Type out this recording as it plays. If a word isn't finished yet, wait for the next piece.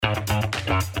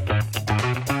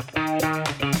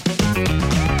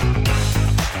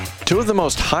Two of the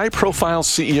most high-profile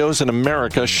CEOs in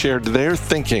America shared their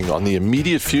thinking on the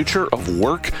immediate future of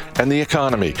work and the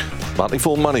economy. Motley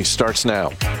Fool Money starts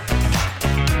now.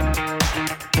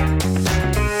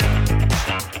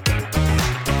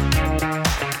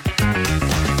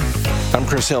 I'm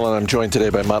Chris Hill, and I'm joined today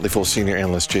by Motley Fool Senior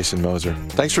Analyst Jason Moser.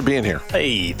 Thanks for being here.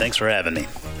 Hey, thanks for having me.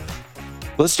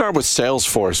 Let's start with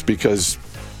Salesforce, because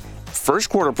first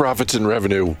quarter profits and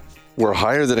revenue were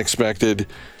higher than expected.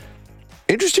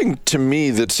 Interesting to me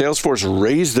that Salesforce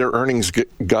raised their earnings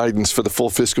guidance for the full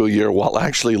fiscal year while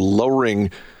actually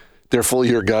lowering their full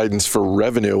year guidance for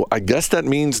revenue. I guess that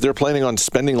means they're planning on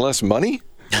spending less money?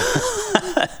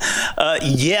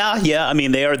 Yeah. I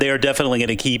mean, they are definitely going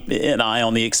to keep an eye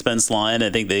on the expense line. I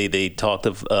think they talked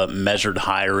of measured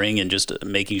hiring and just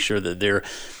making sure that they're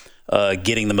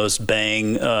getting the most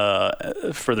bang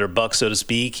for their buck, so to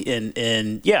speak.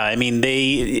 And yeah, I mean,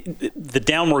 the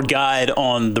downward guide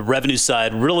on the revenue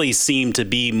side really seemed to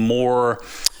be more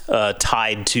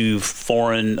tied to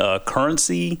foreign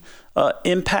currency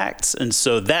impacts. And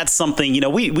so that's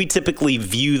something, we typically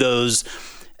view those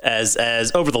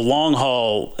as over the long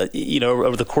haul,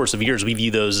 over the course of years, we view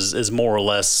those as more or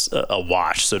less a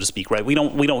wash, so to speak, right? We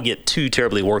don't get too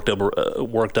terribly worked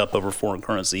up over foreign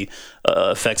currency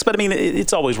effects, but I mean,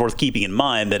 it's always worth keeping in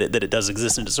mind that it does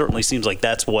exist, and it certainly seems like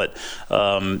that's what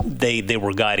they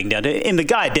were guiding down to. And the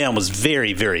guide down was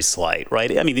very, very slight,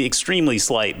 right? I mean, extremely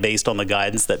slight based on the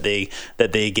guidance that they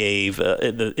gave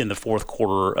in the fourth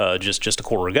quarter just a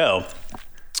quarter ago.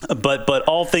 But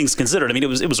all things considered, I mean, it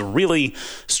was a really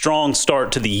strong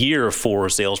start to the year for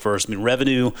Salesforce. I mean,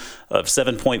 revenue of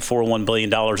 $7.41 billion,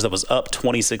 that was up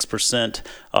 26%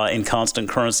 in constant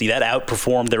currency. That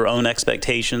outperformed their own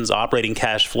expectations. Operating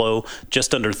cash flow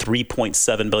just under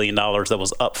 $3.7 billion. That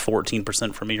was up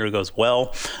 14% from a year ago as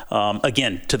well.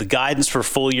 Again, to the guidance for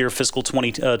full year fiscal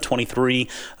 2023,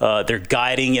 they're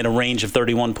guiding in a range of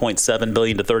 $31.7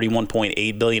 billion to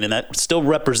 $31.8 billion, and that still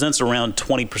represents around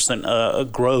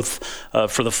 20% growth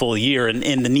for the full year.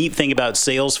 And the neat thing about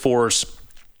Salesforce,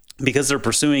 because they're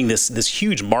pursuing this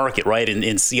huge market, right, in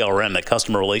CRM, that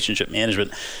customer relationship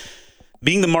management,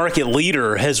 being the market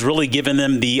leader has really given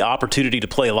them the opportunity to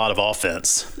play a lot of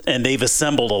offense. And they've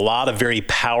assembled a lot of very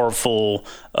powerful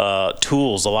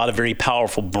tools, a lot of very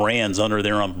powerful brands under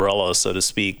their umbrella, so to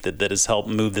speak, that has helped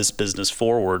move this business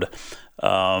forward.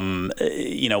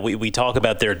 We talk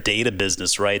about their data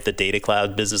business, right? The data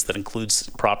cloud business that includes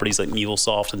properties like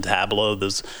MuleSoft and Tableau.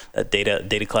 That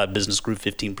data cloud business grew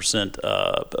 15%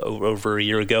 over a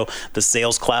year ago. The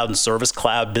sales cloud and service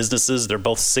cloud businesses, they're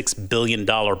both $6 billion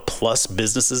plus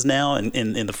businesses now.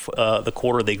 In the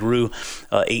quarter, they grew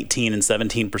 18 and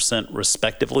 17%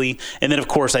 respectively. And then, of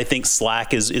course, I think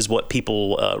Slack is what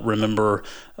people remember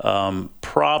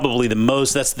probably the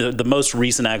most. That's the most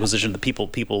recent acquisition that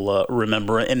people remember,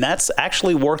 and that's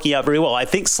actually working out very well. I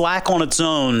think Slack on its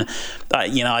own,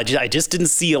 I just didn't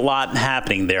see a lot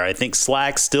happening there. I think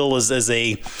Slack still is as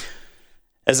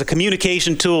a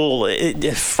communication tool,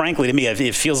 frankly, to me,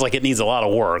 it feels like it needs a lot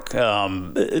of work,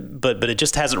 but it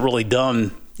just hasn't really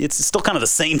done. It's still kind of the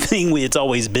same thing it's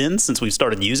always been since we've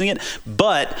started using it,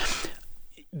 but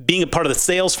being a part of the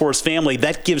Salesforce family,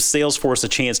 that gives Salesforce a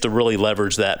chance to really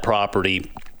leverage that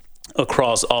property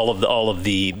across all of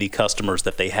the customers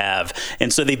that they have.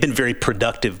 And so they've been very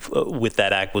productive with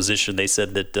that acquisition. They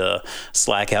said that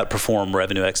Slack outperformed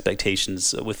revenue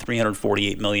expectations with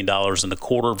 $348 million in the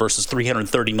quarter versus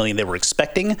 $330 million they were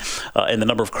expecting. And the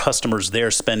number of customers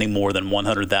there spending more than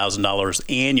 $100,000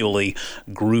 annually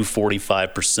grew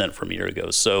 45% from a year ago.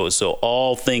 So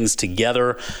all things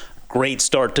together, great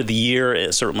start to the year. I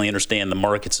certainly understand the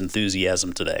market's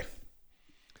enthusiasm today.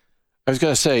 I was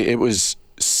going to say, it was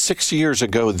 6 years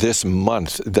ago this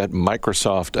month that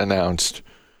Microsoft announced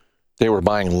they were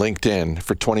buying LinkedIn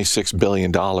for $26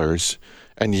 billion.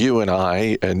 And you and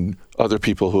I and other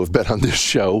people who have been on this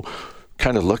show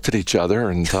kind of looked at each other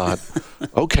and thought,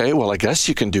 okay, well, I guess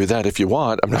you can do that if you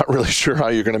want. I'm not really sure how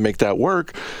you're going to make that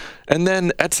work. And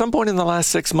then at some point in the last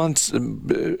 6 months,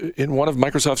 in one of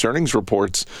Microsoft's earnings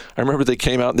reports, I remember they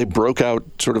came out and they broke out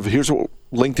sort of, here's what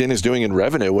LinkedIn is doing in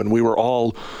revenue. And we were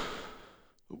all,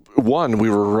 we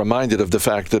were reminded of the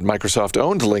fact that Microsoft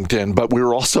owned LinkedIn, but we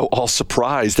were also all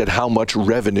surprised at how much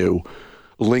revenue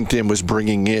LinkedIn was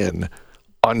bringing in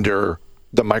under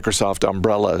the Microsoft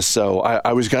umbrella. So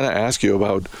I was going to ask you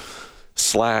about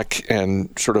Slack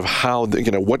and sort of how,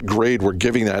 what grade we're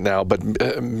giving that now, but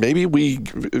maybe we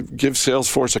give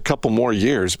Salesforce a couple more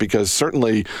years, because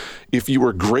certainly if you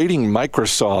were grading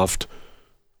Microsoft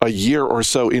a year or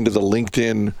so into the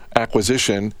LinkedIn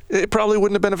acquisition, it probably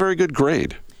wouldn't have been a very good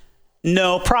grade.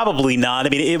 No, probably not. I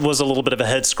mean, it was a little bit of a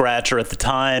head scratcher at the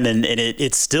time, and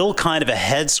it's still kind of a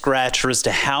head scratcher as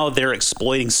to how they're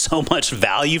exploiting so much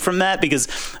value from that. Because,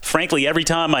 frankly, every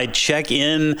time I check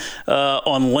in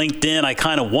on LinkedIn, I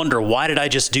kind of wonder, why did I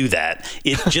just do that?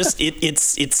 It just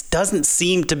it doesn't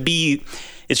seem to be.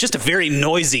 It's just a very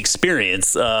noisy experience.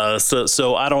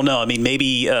 So I don't know. I mean,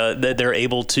 maybe that they're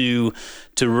able to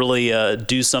really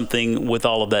do something with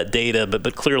all of that data,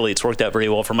 but clearly it's worked out very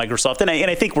well for Microsoft. And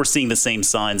I think we're seeing the same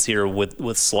signs here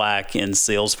with Slack and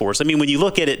Salesforce. I mean, when you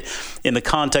look at it in the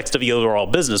context of the overall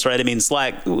business, right? I mean,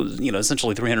 Slack,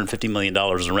 essentially $350 million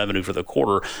in revenue for the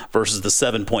quarter versus the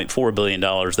 $7.4 billion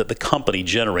that the company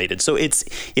generated. So it's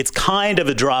kind of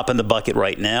a drop in the bucket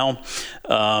right now.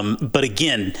 But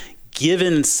again,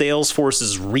 given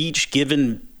Salesforce's reach,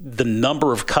 given the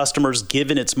number of customers,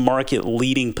 given its market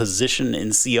leading position in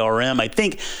CRM, I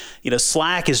think,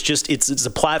 Slack is it's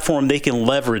a platform they can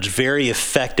leverage very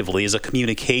effectively as a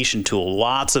communication tool.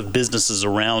 Lots of businesses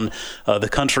around the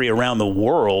country, around the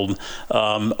world,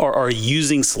 are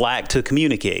using Slack to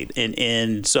communicate.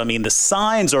 And so, I mean, the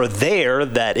signs are there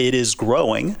that it is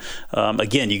growing.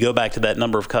 Again, you go back to that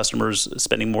number of customers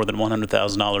spending more than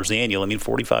 $100,000 annual. I mean,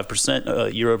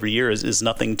 45% year over year is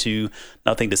nothing to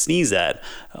sneeze at.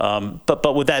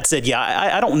 But with that said,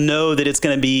 I don't know that it's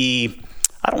going to be.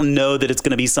 I don't know that it's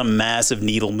going to be some massive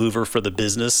needle mover for the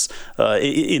business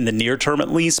in the near term, at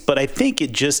least. But I think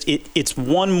it's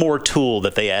one more tool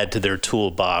that they add to their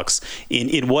toolbox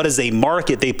in what is a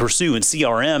market they pursue in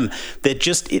CRM that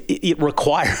just it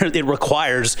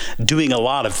requires doing a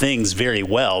lot of things very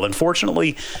well.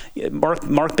 Unfortunately, Mark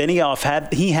Benioff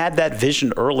had that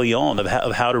vision early on of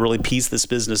how to really piece this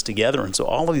business together, and so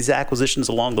all of these acquisitions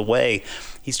along the way,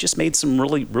 he's just made some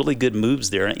really, really good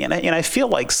moves there. And I feel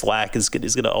like Slack is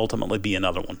going to ultimately be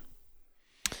another one.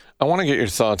 I want to get your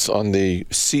thoughts on the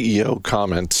CEO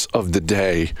comments of the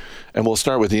day. And we'll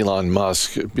start with Elon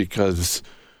Musk, because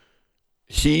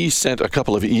he sent a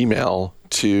couple of email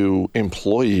to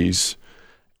employees,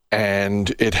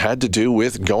 and it had to do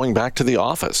with going back to the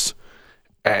office.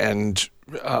 And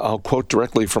I'll quote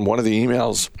directly from one of the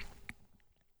emails.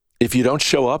 "If you don't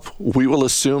show up, we will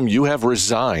assume you have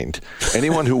resigned.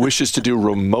 Anyone who wishes to do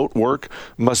remote work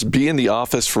must be in the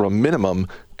office for a minimum,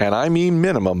 and I mean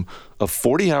minimum, of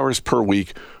 40 hours per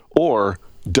week, or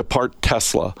depart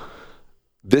Tesla.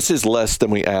 This is less than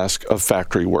we ask of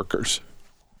factory workers."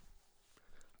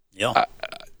 Yeah.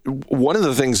 One of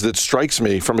the things that strikes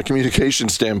me from a communication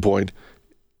standpoint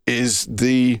is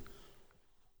the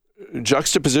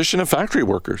juxtaposition of factory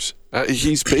workers.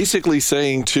 He's basically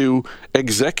saying to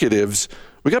executives,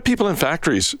 we got people in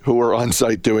factories who are on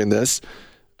site doing this.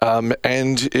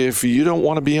 And if you don't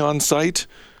want to be on site,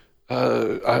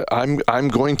 I'm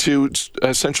going to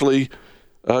essentially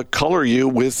color you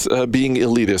with being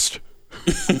elitist.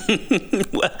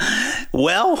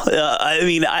 I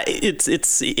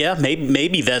mean,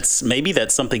 maybe that's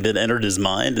something that entered his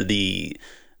mind, the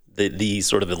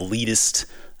sort of elitist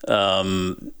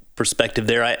perspective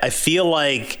there. I feel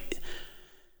like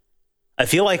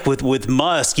with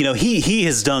Musk, he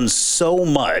has done so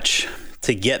much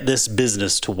to get this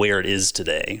business to where it is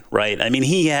today, right? I mean,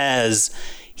 he's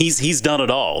done it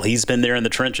all. He's been there in the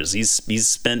trenches. He's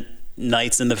spent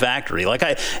nights in the factory.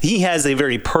 He has a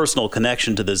very personal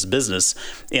connection to this business,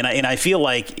 and I feel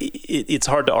like it's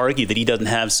hard to argue that he doesn't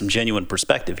have some genuine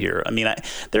perspective here. I mean,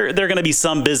 there are going to be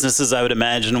some businesses, I would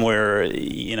imagine, where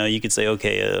you could say,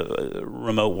 okay, a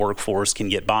remote workforce can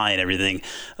get by and everything,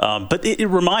 but it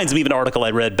reminds me of an article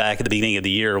I read back at the beginning of the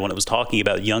year when it was talking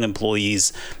about young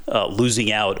employees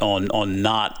losing out on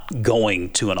not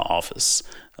going to an office.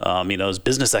 As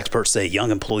business experts say, young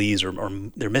employees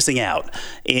they're missing out.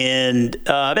 And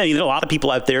there are a lot of people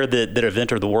out there that have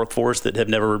entered the workforce that have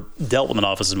never dealt with an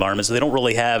office environment, so they don't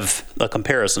really have a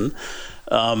comparison.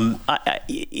 The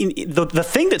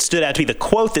thing that stood out to me, the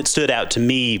quote that stood out to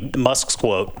me, Musk's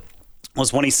quote,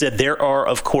 was when he said, "There are,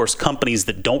 of course, companies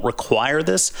that don't require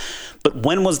this, but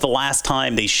when was the last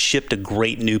time they shipped a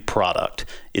great new product?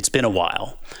 It's been a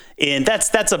while." And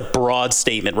that's a broad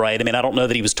statement, right? I mean, I don't know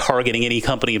that he was targeting any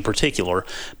company in particular,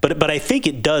 but I think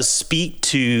it does speak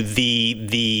to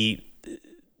the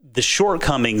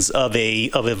shortcomings of a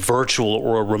virtual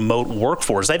or a remote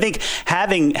workforce. I think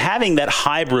having that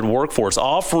hybrid workforce,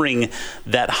 offering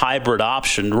that hybrid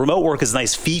option, remote work is a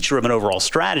nice feature of an overall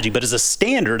strategy, but as a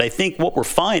standard, I think what we're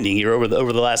finding here over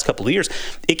the last couple of years,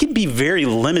 it can be very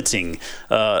limiting,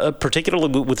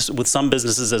 particularly with some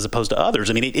businesses as opposed to others.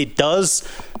 I mean, it does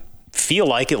feel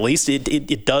like at least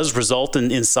it does result in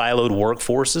siloed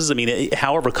workforces. I mean,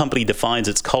 however a company defines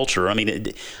its culture, I mean,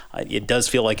 it does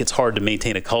feel like it's hard to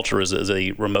maintain a culture as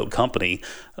a remote company.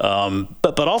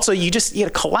 But also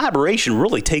collaboration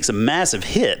really takes a massive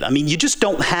hit. I mean, you just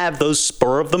don't have those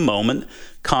spur of the moment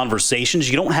conversations.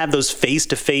 You don't have those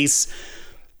face-to-face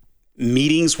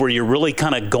meetings where you're really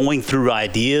kind of going through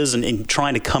ideas and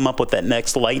trying to come up with that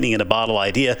next lightning in a bottle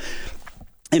idea.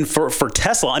 And for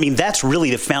Tesla, I mean, that's really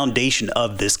the foundation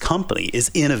of this company is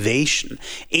innovation.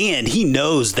 And he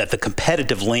knows that the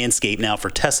competitive landscape now for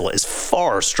Tesla is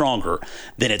far stronger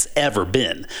than it's ever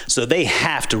been. So they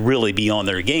have to really be on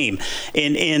their game.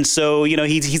 And so,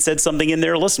 he said something in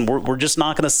there, listen, we're just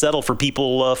not going to settle for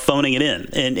people phoning it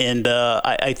in. And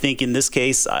I think in this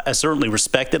case, I certainly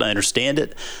respect it. I understand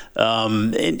it.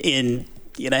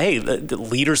 Hey, the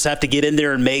leaders have to get in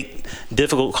there and make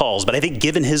difficult calls. But I think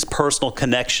given his personal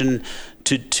connection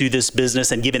to this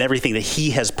business and given everything that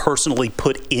he has personally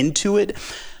put into it,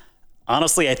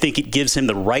 honestly, I think it gives him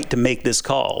the right to make this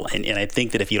call. And I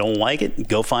think that if you don't like it,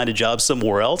 go find a job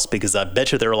somewhere else, because I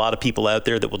bet you there are a lot of people out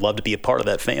there that would love to be a part of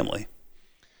that family.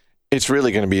 It's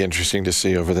really going to be interesting to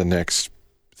see over the next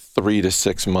 3 to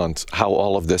 6 months how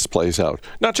all of this plays out.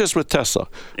 Not just with Tesla,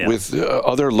 with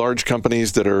other large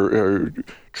companies that are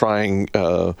trying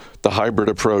the hybrid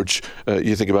approach.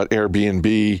 You think about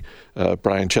Airbnb,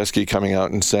 Brian Chesky coming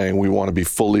out and saying we want to be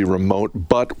fully remote,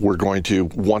 but we're going to,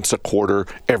 once a quarter,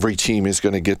 every team is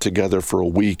going to get together for a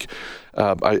week.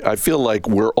 I feel like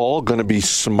we're all going to be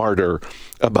smarter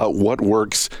about what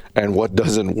works and what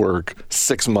doesn't work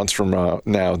 6 months from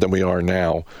now than we are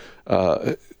now.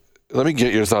 Let me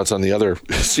get your thoughts on the other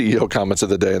CEO comments of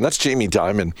the day, and that's Jamie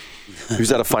Dimon,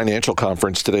 who's at a financial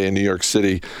conference today in New York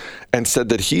City, and said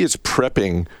that he is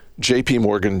prepping J.P.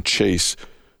 Morgan Chase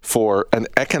for an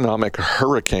economic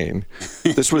hurricane.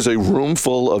 This was a room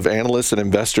full of analysts and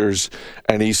investors,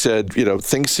 and he said,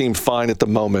 things seem fine at the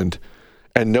moment,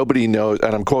 and nobody knows,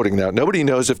 and I'm quoting now, nobody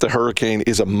knows if the hurricane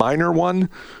is a minor one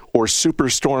or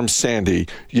Superstorm Sandy.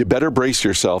 You better brace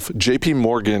yourself. J.P.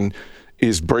 Morgan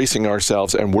is bracing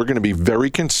ourselves, and we're going to be very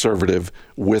conservative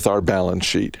with our balance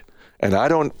sheet.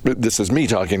 And this is me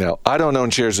talking now, I don't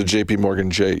own shares of JP Morgan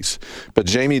Chase, but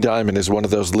Jamie Dimon is one of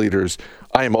those leaders.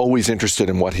 I am always interested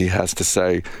in what he has to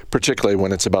say, particularly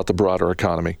when it's about the broader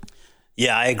economy.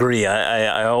 Yeah, I agree.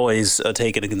 I always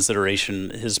take into consideration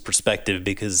his perspective,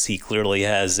 because he clearly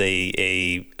has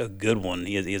a good one.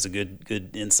 He has a good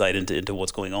insight into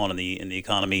what's going on in the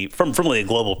economy from really a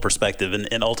global perspective,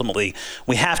 and ultimately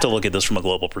we have to look at this from a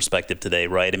global perspective today,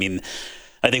 right? I mean,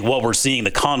 I think what we're seeing,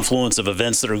 the confluence of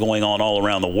events that are going on all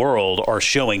around the world, are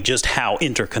showing just how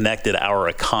interconnected our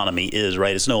economy is,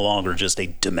 right? It's no longer just a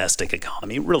domestic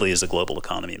economy. It really is a global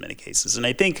economy in many cases. And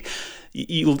I think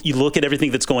you look at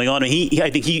everything that's going on, and I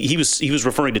think he was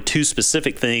referring to two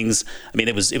specific things. I mean,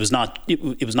 it was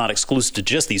not exclusive to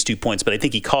just these 2 points, but I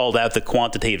think he called out the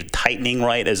quantitative tightening,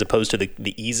 right, as opposed to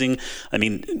the easing. I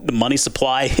mean, the money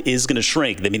supply is going to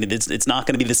shrink. I mean, it's not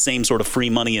going to be the same sort of free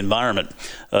money environment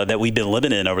that we've been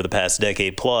living in over the past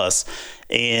decade plus,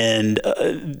 and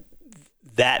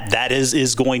that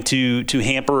is going to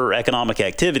hamper economic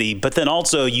activity. But then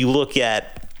also you look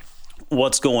at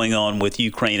what's going on with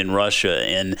Ukraine and Russia,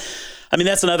 and I mean,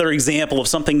 that's another example of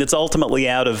something that's ultimately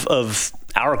out of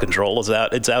our control.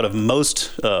 It's out of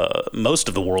most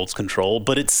of the world's control,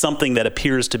 but it's something that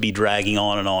appears to be dragging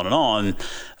on and on and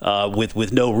on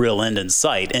with no real end in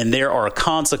sight. And there are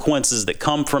consequences that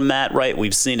come from that, right?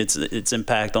 We've seen its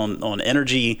impact on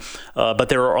energy, but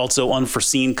there are also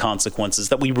unforeseen consequences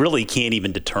that we really can't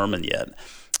even determine yet.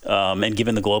 And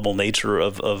given the global nature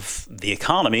of the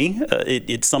economy,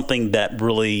 it's something that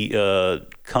really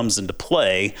comes into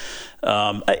play.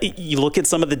 You look at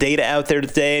some of the data out there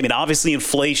today. I mean, obviously,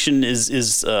 inflation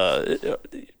is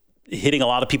hitting a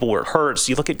lot of people where it hurts.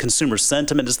 You look at consumer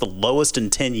sentiment, it's the lowest in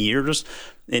 10 years.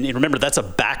 And remember, that's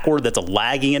a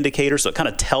lagging indicator. So it kind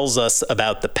of tells us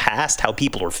about the past, how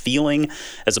people are feeling,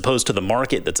 as opposed to the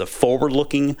market. That's a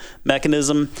forward-looking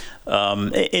mechanism.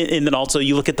 And then also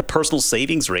you look at the personal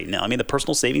savings rate now. I mean, the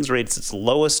personal savings rate is its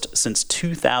lowest since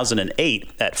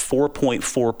 2008 at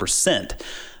 4.4%.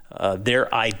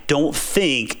 There, I don't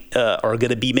think, are going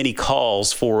to be many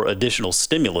calls for additional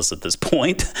stimulus at this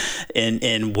point.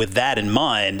 And with that in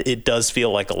mind, it does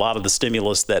feel like a lot of the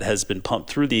stimulus that has been pumped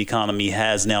through the economy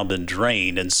has now been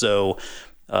drained. And so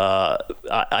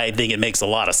I think it makes a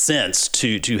lot of sense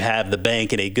to have the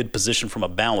bank in a good position from a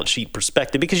balance sheet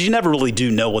perspective, because you never really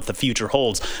do know what the future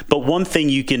holds. But one thing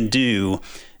you can do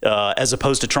as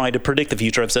opposed to trying to predict the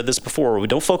future. I've said this before. We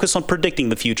don't focus on predicting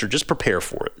the future, just prepare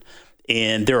for it.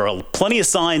 And there are plenty of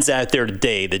signs out there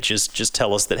today that just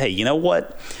tell us that, hey, you know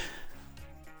what?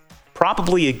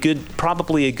 Probably a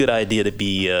good idea to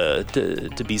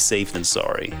be safe than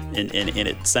sorry, and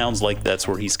it sounds like that's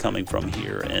where he's coming from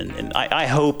here. And I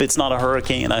hope it's not a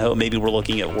hurricane. I hope maybe we're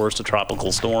looking at worse, a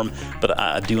tropical storm. But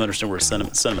I do understand where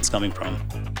sentiment's coming from.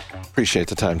 Appreciate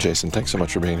the time, Jason. Thanks so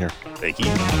much for being here. Thank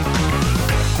you.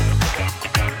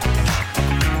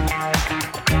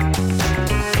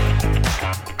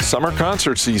 Summer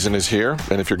concert season is here,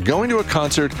 and if you're going to a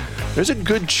concert, there's a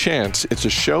good chance it's a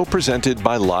show presented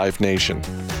by Live Nation.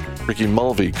 Ricky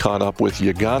Mulvey caught up with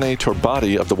Yeganeh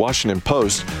Torbati of the Washington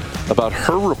Post about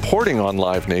her reporting on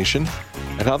Live Nation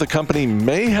and how the company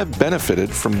may have benefited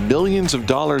from millions of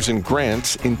dollars in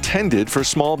grants intended for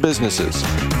small businesses.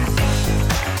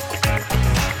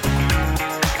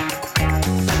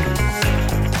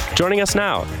 Joining us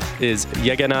now is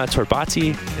Yeganeh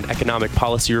Torbati, an economic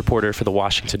policy reporter for The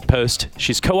Washington Post.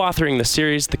 She's co-authoring the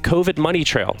series The COVID Money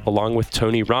Trail, along with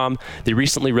Tony Rahm. They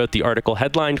recently wrote the article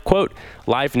headlined, quote,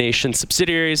 Live Nation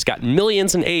subsidiaries got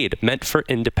millions in aid meant for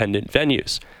independent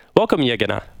venues. Welcome,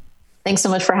 Yeganeh. Thanks so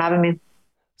much for having me.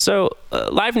 So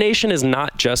Live Nation is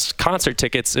not just concert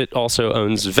tickets. It also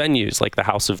owns venues like the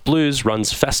House of Blues,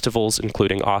 runs festivals,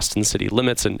 including Austin City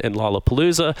Limits and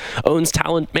Lollapalooza, owns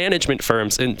talent management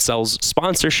firms, and sells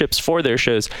sponsorships for their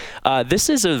shows. This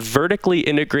is a vertically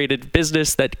integrated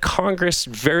business that Congress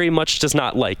very much does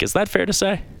not like. Is that fair to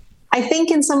say? I think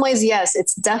in some ways, yes.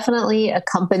 It's definitely a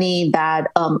company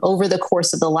that over the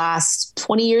course of the last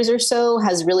 20 years or so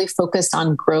has really focused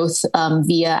on growth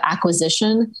via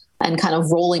acquisition and kind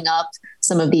of rolling up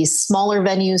some of these smaller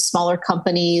venues, smaller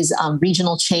companies,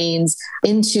 regional chains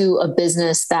into a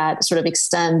business that sort of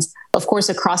extends, of course,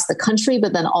 across the country,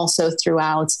 but then also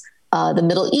throughout the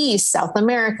Middle East, South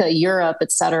America, Europe,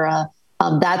 et cetera.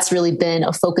 That's really been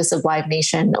a focus of Live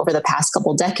Nation over the past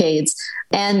couple decades.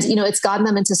 And, you know, it's gotten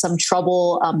them into some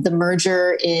trouble. The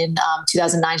merger in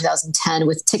 2009, 2010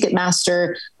 with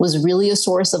Ticketmaster was really a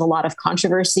source of a lot of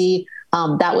controversy.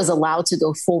 That was allowed to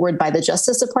go forward by the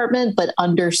Justice Department, but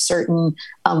under certain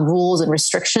rules and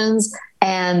restrictions.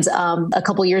 And a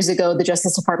couple years ago, the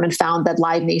Justice Department found that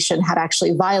Live Nation had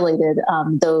actually violated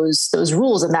those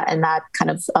rules and that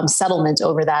kind of settlement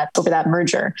over that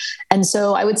merger. And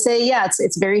so I would say, yeah,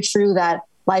 it's very true that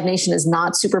Live Nation is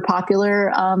not super popular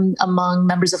among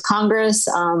members of Congress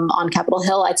on Capitol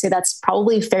Hill. I'd say that's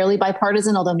probably fairly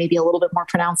bipartisan, although maybe a little bit more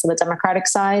pronounced on the Democratic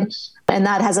side. And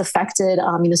that has affected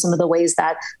some of the ways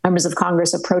that members of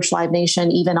Congress approach Live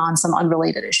Nation, even on some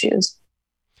unrelated issues.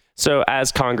 So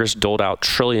as Congress doled out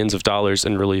trillions of dollars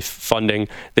in relief funding,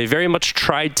 they very much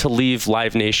tried to leave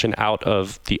Live Nation out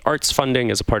of the arts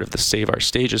funding as a part of the Save Our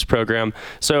Stages program.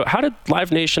 So how did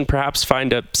Live Nation perhaps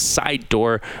find a side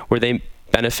door where they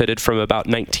benefited from about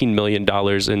 $19 million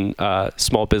in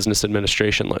small business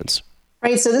administration loans?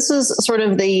 Right. So this was sort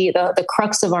of the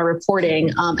crux of our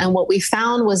reporting. And what we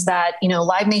found was that,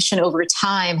 Live Nation over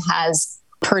time has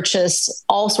purchased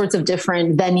all sorts of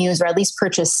different venues, or at least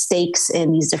purchased stakes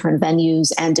in these different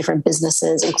venues and different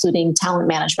businesses, including talent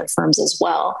management firms as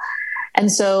well.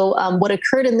 And so what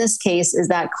occurred in this case is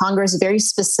that Congress very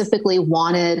specifically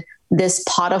wanted this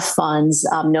pot of funds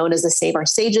known as the Save Our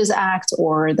Stages Act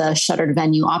or the Shuttered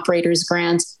Venue Operators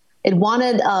Grant. It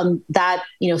wanted that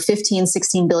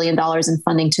 $15-16 billion in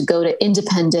funding to go to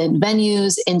independent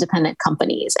venues, independent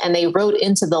companies. And they wrote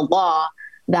into the law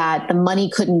that the money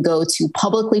couldn't go to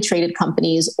publicly traded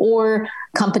companies or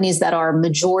companies that are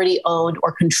majority owned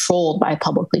or controlled by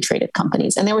publicly traded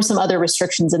companies. And there were some other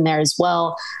restrictions in there as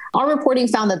well. Our reporting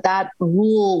found that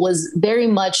rule was very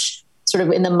much sort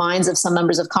of in the minds of some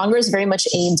members of Congress, very much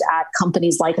aimed at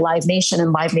companies like Live Nation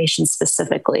and Live Nation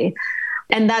specifically.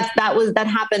 And that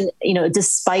happened,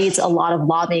 despite a lot of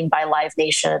lobbying by Live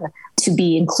Nation to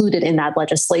be included in that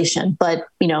legislation. But,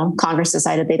 Congress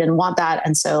decided they didn't want that.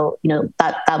 And so,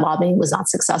 that lobbying was not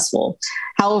successful.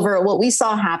 However, what we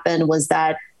saw happen was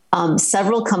that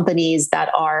several companies that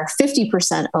are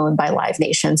 50% owned by Live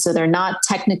Nation, so they're not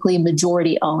technically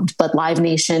majority owned, but Live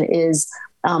Nation is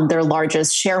their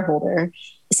largest shareholder.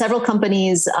 Several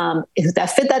companies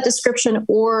that fit that description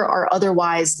or are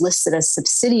otherwise listed as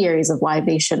subsidiaries of Live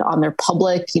Nation on their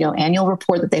public, annual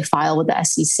report that they file with the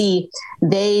SEC,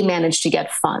 they managed to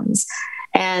get funds.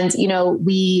 And,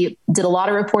 we did a lot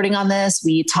of reporting on this.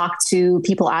 We talked to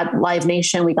people at Live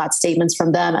Nation. We got statements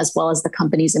from them as well as the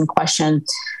companies in question.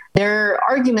 Their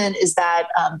argument is that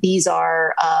these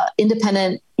are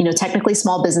independent, technically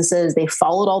small businesses. They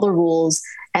followed all the rules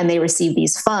and they received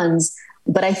these funds.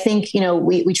 But I think,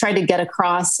 we tried to get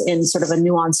across in sort of a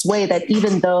nuanced way that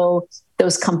even though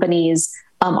those companies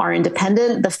are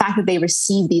independent, the fact that they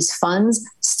receive these funds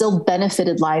still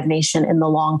benefited Live Nation in the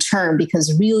long term,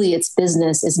 because really its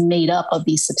business is made up of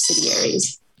these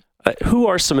subsidiaries. Who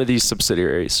are some of these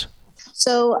subsidiaries?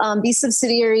 So these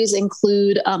subsidiaries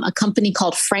include a company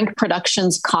called Frank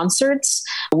Productions Concerts,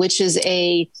 which is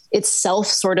itself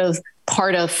sort of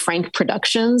part of Frank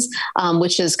Productions,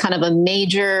 which is kind of a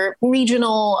major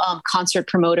regional concert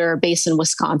promoter based in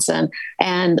Wisconsin.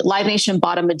 And Live Nation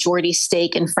bought a majority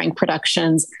stake in Frank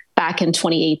Productions back in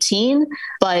 2018.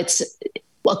 But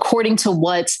according to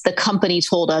what the company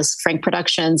told us, Frank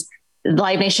Productions,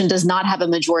 Live Nation does not have a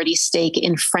majority stake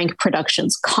in Frank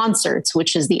Productions Concerts,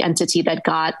 which is the entity that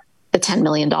got the $10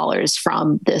 million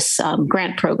from this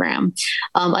grant program.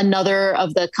 Another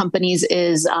of the companies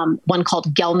is one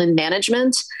called Gelman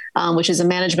Management, which is a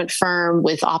management firm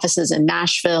with offices in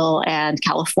Nashville and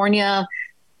California.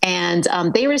 And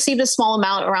they received a small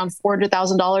amount, around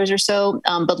 $400,000 or so.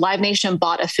 But Live Nation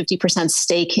bought a 50%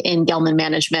 stake in Gelman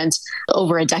Management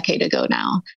over a decade ago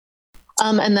now.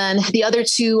 And then the other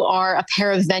two are a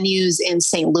pair of venues in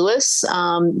St. Louis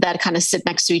that kind of sit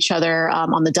next to each other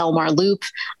on the Del Mar Loop.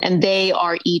 And they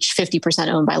are each 50%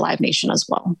 owned by Live Nation as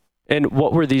well. And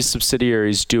what were these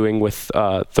subsidiaries doing with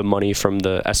the money from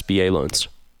the SBA loans?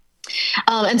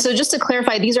 And so just to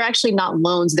clarify, these are actually not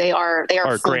loans. They are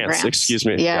grants. Excuse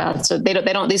me. Yeah. So they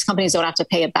don't, these companies don't have to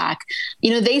pay it back.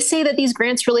 They say that these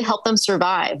grants really help them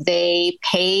survive. They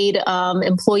paid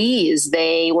employees.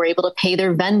 They were able to pay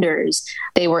their vendors.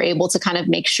 They were able to kind of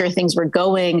make sure things were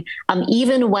going,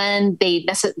 even when they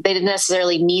didn't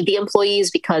necessarily need the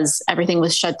employees because everything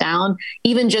was shut down.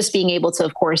 Even just being able to,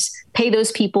 of course, pay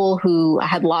those people who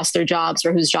had lost their jobs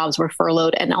or whose jobs were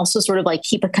furloughed, and also sort of like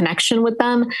keep a connection with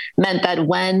them, meant that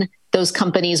when those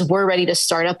companies were ready to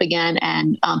start up again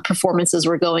and performances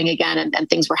were going again and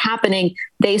things were happening,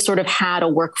 they sort of had a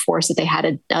workforce that they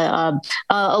had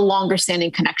a longer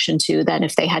standing connection to than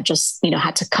if they had just,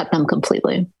 had to cut them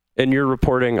completely. And you're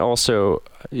reporting also,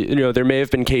 there may have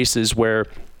been cases where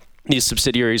these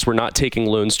subsidiaries were not taking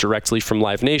loans directly from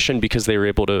Live Nation because they were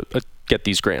able to get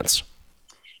these grants.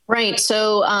 Right.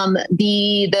 So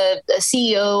the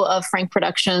CEO of Frank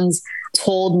Productions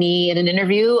told me in an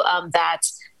interview that,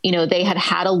 they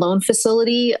had a loan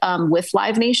facility with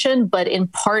Live Nation, but in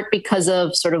part because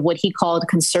of sort of what he called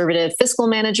conservative fiscal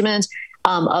management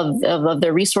of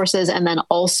their resources. And then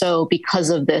also because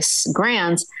of this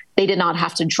grant, they did not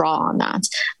have to draw on that.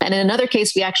 And in another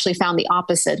case, we actually found the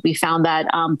opposite. We found that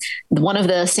one of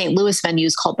the St. Louis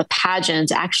venues called The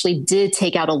Pageant actually did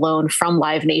take out a loan from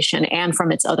Live Nation and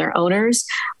from its other owners.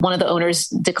 One of the owners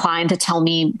declined to tell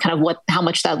me kind of how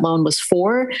much that loan was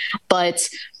for, but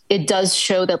it does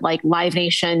show that Live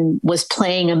Nation was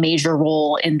playing a major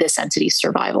role in this entity's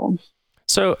survival.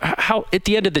 So how, at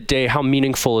the end of the day, how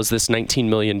meaningful is this $19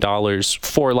 million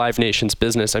for Live Nation's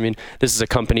business? I mean, this is a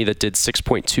company that did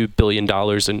 $6.2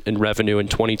 billion in revenue in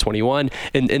 2021.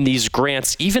 And these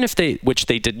grants, which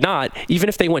they did not, even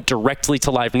if they went directly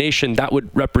to Live Nation, that would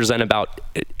represent about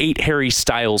 8 Harry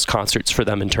Styles concerts for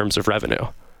them in terms of revenue.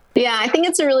 Yeah, I think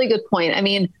it's a really good point. I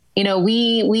mean,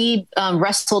 we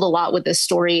wrestled a lot with this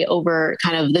story over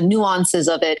kind of the nuances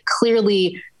of it.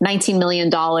 Clearly, $19 million,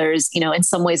 in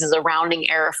some ways is a rounding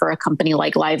error for a company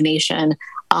like Live Nation.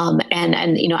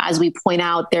 And as we point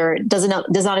out, there does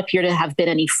not appear to have been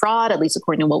any fraud, at least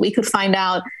according to what we could find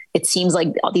out. It seems like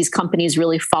these companies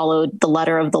really followed the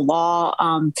letter of the law,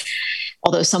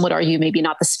 although some would argue maybe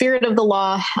not the spirit of the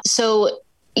law. So,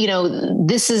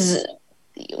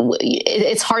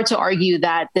 it's hard to argue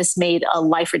that this made a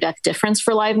life or death difference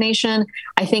for Live Nation.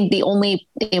 I think the only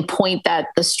point that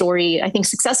the story, I think,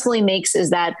 successfully makes is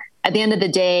that at the end of the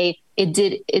day, it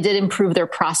did improve their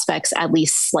prospects at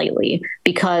least slightly,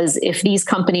 because if these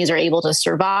companies are able to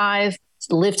survive,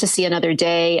 live to see another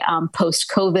day,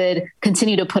 post-COVID,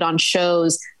 continue to put on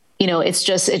shows,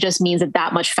 it just means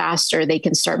that much faster they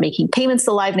can start making payments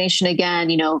to Live Nation again,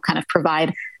 kind of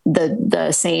provide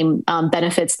the same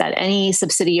benefits that any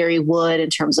subsidiary would in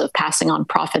terms of passing on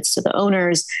profits to the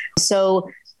owners. So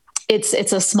it's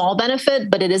a small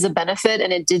benefit, but it is a benefit.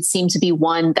 And it did seem to be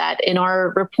one that in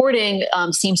our reporting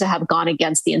seems to have gone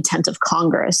against the intent of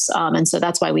Congress. And so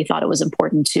that's why we thought it was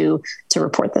important to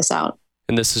report this out.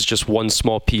 And this is just one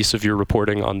small piece of your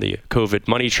reporting on the COVID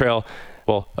money trail.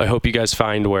 Well, I hope you guys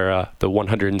find where the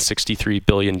 $163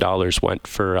 billion went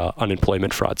for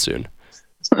unemployment fraud soon.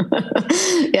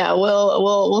 Yeah,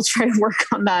 we'll try to work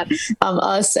on that.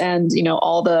 Us and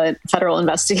all the federal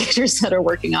investigators that are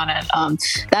working on it.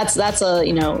 That's a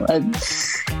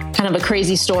kind kind of a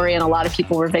crazy story, and a lot of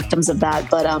people were victims of that.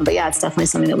 But yeah, it's definitely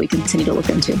something that we continue to look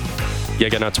into.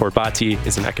 Yeganeh Torbati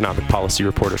is an economic policy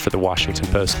reporter for The Washington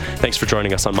Post. Thanks for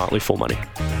joining us on Motley Fool Money.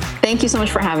 Thank you so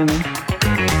much for having me.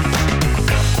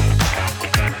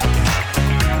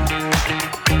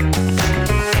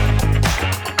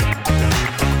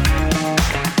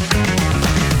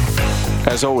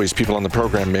 As always, people on the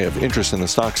program may have interest in the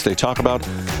stocks they talk about,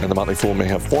 and the Motley Fool may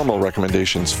have formal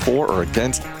recommendations for or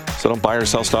against, so don't buy or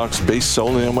sell stocks based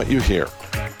solely on what you hear.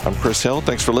 I'm Chris Hill.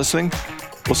 Thanks for listening.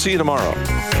 We'll see you tomorrow.